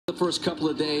first couple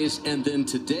of days, and then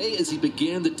today, as he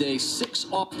began the day 6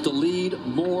 off the lead,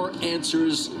 more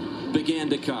answers began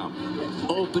to come.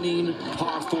 Opening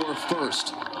par 4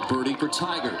 first, birdie for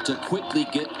Tiger to quickly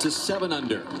get to 7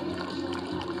 under.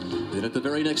 Then at the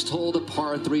very next hole, the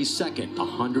par 3 second,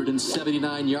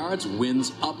 179 yards,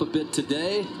 winds up a bit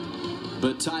today,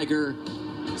 but Tiger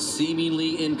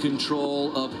seemingly in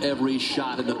control of every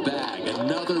shot in the bag.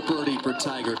 Another birdie for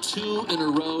Tiger, 2 in a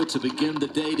row to begin the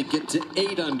day to get to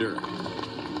 8 under.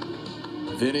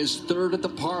 Then his third at the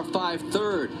par 5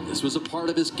 third. This was a part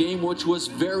of his game which was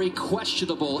very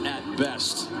questionable at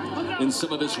best in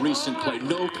some of his recent play.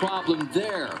 No problem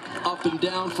there. Up and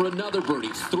down for another birdie.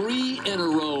 3 in a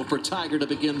row for Tiger to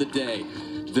begin the day.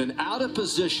 Then out of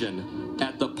position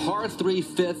at the par 3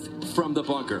 fifth from the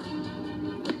bunker.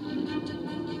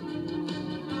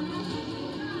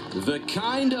 The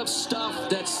kind of stuff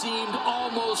that seemed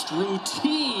almost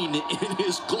routine in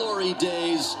his glory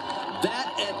days, that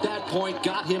at that point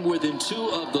got him within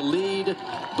 2 of the lead,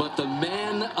 but the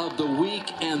man of the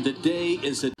week and the day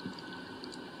is a...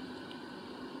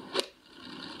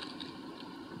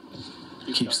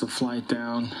 Keeps the flight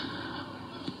down.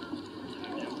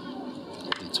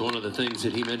 It's one of the things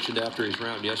that he mentioned after his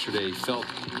round yesterday. He felt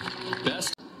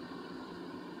best.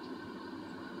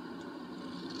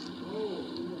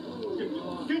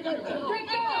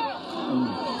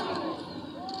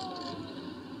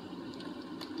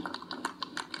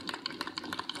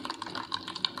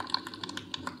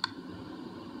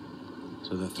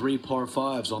 So the 3 par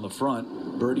 5s on the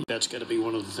front, birdie. That's got to be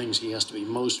one of the things he has to be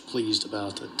most pleased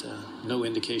about, that no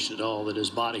indication at all that his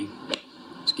body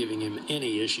is giving him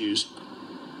any issues.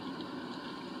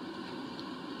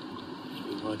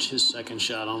 We watch his second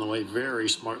shot on the way, very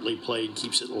smartly played,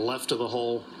 keeps it left of the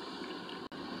hole.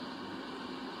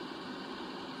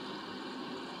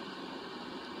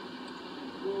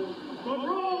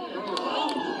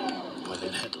 Boy,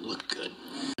 that had to look good.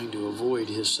 Trying to avoid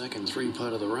his second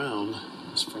 3-putt of the round.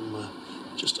 It's from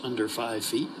just under 5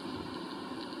 feet.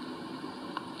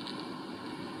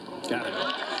 Got it.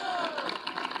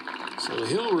 So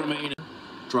he'll remain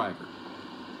driver.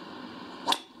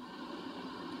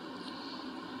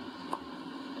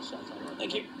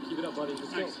 Thank you. Keep it up, buddy.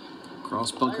 Let's go.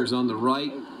 Cross bunkers on the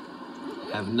right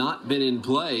have not been in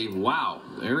play. Wow,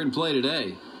 they're in play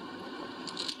today.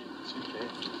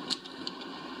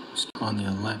 On the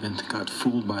 11th, got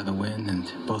fooled by the wind,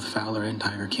 and both Fowler and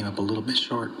Tiger came up a little bit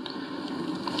short.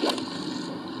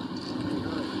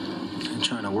 And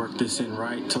trying to work this in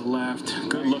right to left.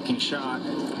 Good looking shot.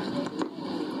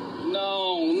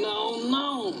 No, no,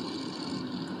 no.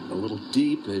 A little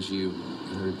deep, as you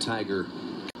heard Tiger.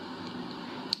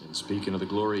 And speaking of the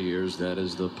glory years, that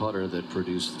is the putter that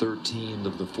produced 13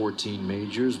 of the 14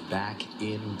 majors back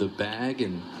in the bag,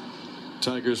 and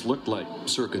Tigers looked like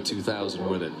circa 2000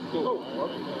 with it.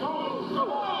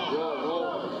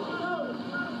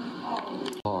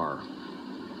 Par.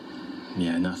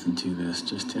 Yeah, nothing to this,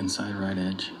 just inside right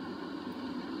edge.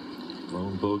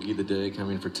 Lone bogey of the day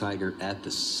coming for Tiger at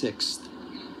the 6th.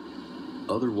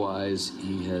 Otherwise,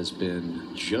 he has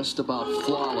been just about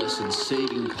flawless in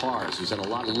saving pars. He's had a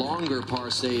lot longer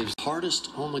par saves. hardest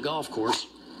on the golf course.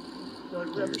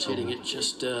 Tiger's hitting it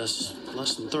just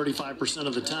less than 35%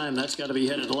 of the time. That's got to be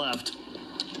headed left.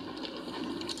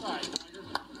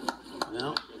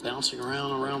 Now bouncing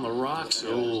around the rocks.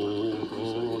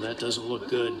 Oh, that doesn't look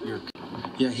good.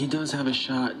 Yeah, he does have a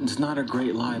shot. It's not a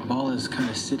great lie. Ball is kind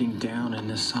of sitting down in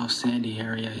this soft sandy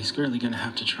area. He's really going to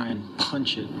have to try and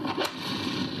punch it.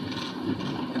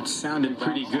 It sounded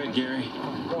pretty good, Gary.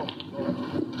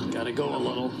 Got to go a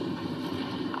little.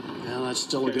 Now that's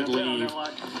still a good lead.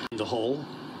 The hole.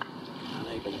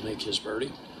 Unable to make his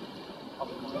birdie.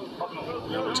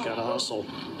 Now he's got to hustle.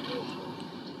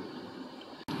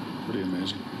 Pretty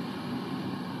amazing.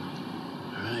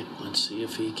 All right, let's see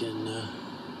if he can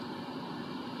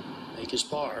make his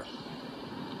par.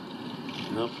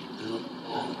 Nope.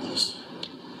 That's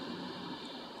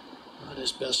not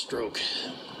his best stroke.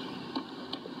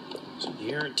 So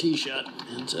the errant tee shot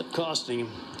ends up costing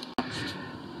him.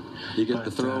 You get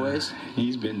the throwaways?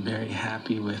 He's been very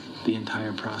happy with the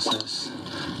entire process.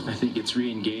 I think it's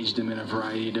re-engaged him in a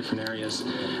variety of different areas.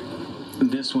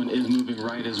 This one is moving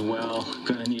right as well.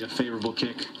 Gonna need a favorable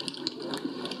kick.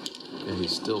 And he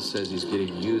still says he's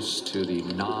getting used to the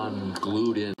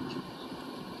non-glued in.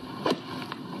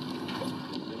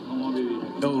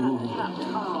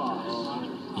 Oh.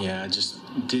 Yeah, just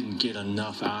didn't get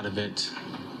enough out of it.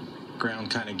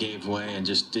 Ground kind of gave way and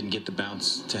just didn't get the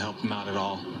bounce to help him out at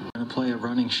all. Gonna play a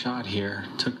running shot here.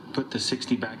 Put the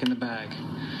 60 back in the bag.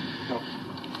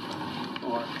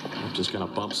 Just kind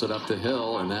of bumps it up the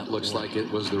hill, and that looks like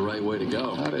it was the right way to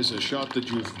go. That is a shot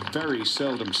that you very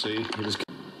seldom see. He was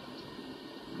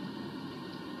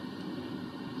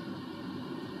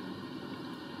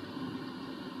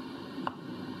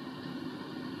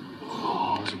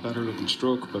It was a better looking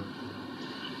stroke, but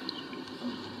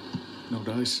no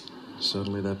dice.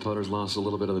 Suddenly that putter's lost a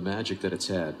little bit of the magic that it's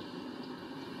had.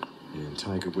 And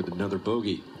Tiger with another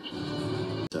bogey.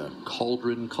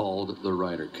 Cauldron called the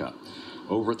Ryder Cup.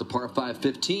 Over at the par 5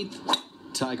 15th,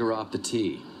 Tiger off the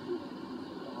tee.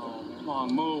 Oh, come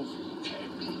on, move.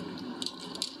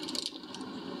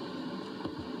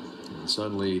 And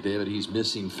suddenly, David, he's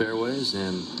missing fairways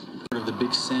and Of the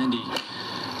big sandy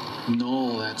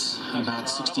knoll that's about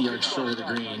 60 yards short of the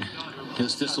green.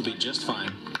 This will be just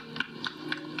fine.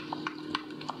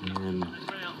 And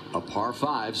a par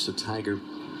 5, so Tiger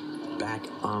back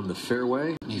on the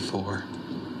fairway. 24.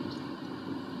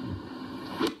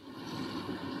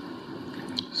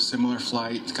 Similar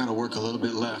flight. It's got to work a little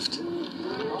bit left.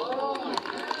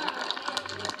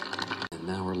 And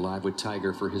now we're live with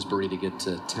Tiger for his birdie to get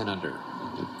to 10 under.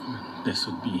 This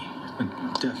would be a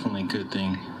definitely good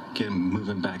thing. Get him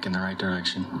moving back in the right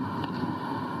direction.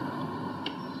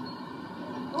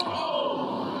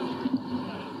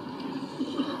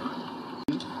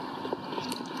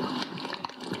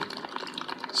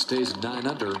 Stays 9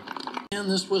 under. And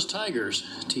this was Tiger's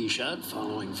tee shot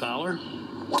following Fowler.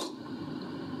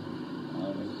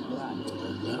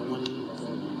 And that one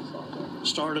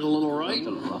started a little right,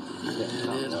 and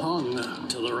it hung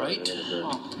to the right.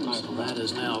 So that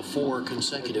is now 4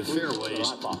 consecutive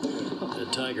fairways that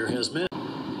Tiger has missed.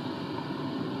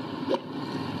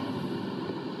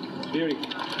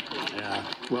 Yeah,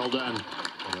 well done.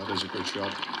 That is a good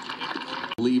shot.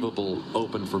 Unbelievable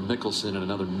open for Mickelson and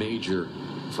another major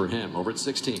for him over at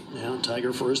 16. Yeah,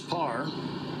 Tiger for his par.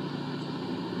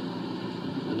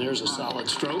 And there's a solid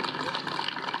stroke.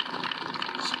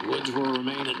 Woods will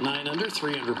remain at 9 under,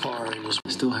 3 under par in his.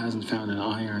 Still hasn't found an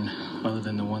iron other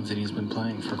than the ones that he's been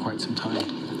playing for quite some time.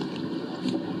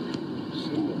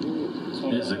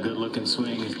 This is a good looking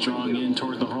swing. He's drawing in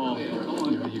toward the hole.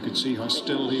 Yeah, you could see how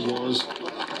still he was.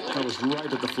 That was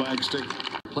right at the flagstick.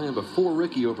 Playing before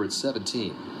Ricky over at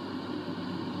 17.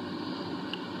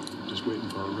 Just waiting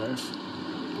for a ref.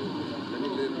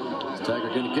 Is Tiger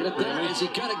going to get it there? Is he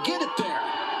going to get it there?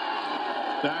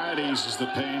 That eases the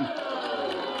pain.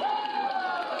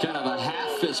 Kind of a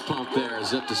half fist pump there,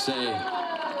 as if to say,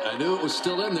 I knew it was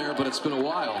still in there, but it's been a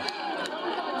while.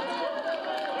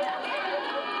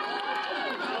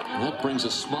 And that brings a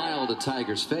smile to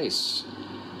Tiger's face.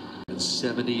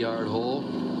 70-yard hole.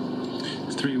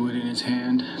 3-wood in his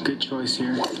hand. Good choice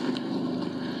here.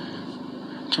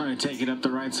 Trying to take it up the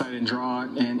right side and draw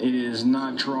it, and it is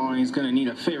not drawing. He's going to need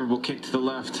a favorable kick to the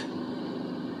left.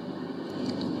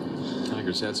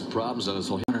 Tiger's had some problems on his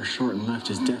hole. Putter short and left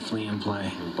is definitely in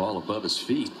play. And ball above his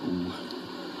feet. Ooh.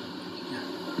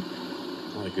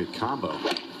 Not a good combo.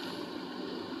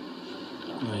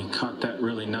 Well, he caught that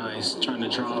really nice. Trying to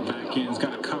draw it back in. He's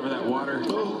got to cover that water.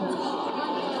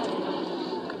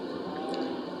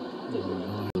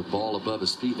 The ball above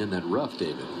his feet in that rough,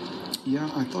 David. Yeah,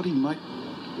 I thought he might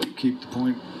keep the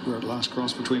point where it last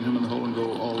crossed between him and the hole and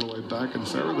go all the way back and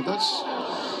fairway, but that's,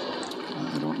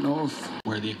 I don't know if...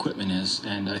 Where the equipment is,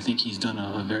 and I think he's done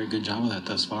a very good job of that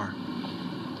thus far.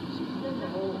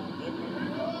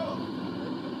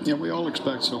 Yeah, we all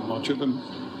expect so much of him.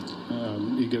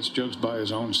 He gets judged by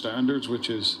his own standards, which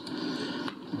is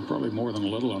probably more than a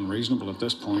little unreasonable at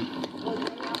this point.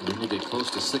 And then you get close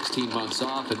to 16 months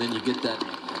off, and then you get that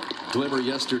glimmer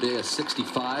yesterday at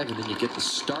 65, and then you get the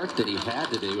start that he had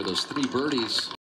today with those 3 birdies.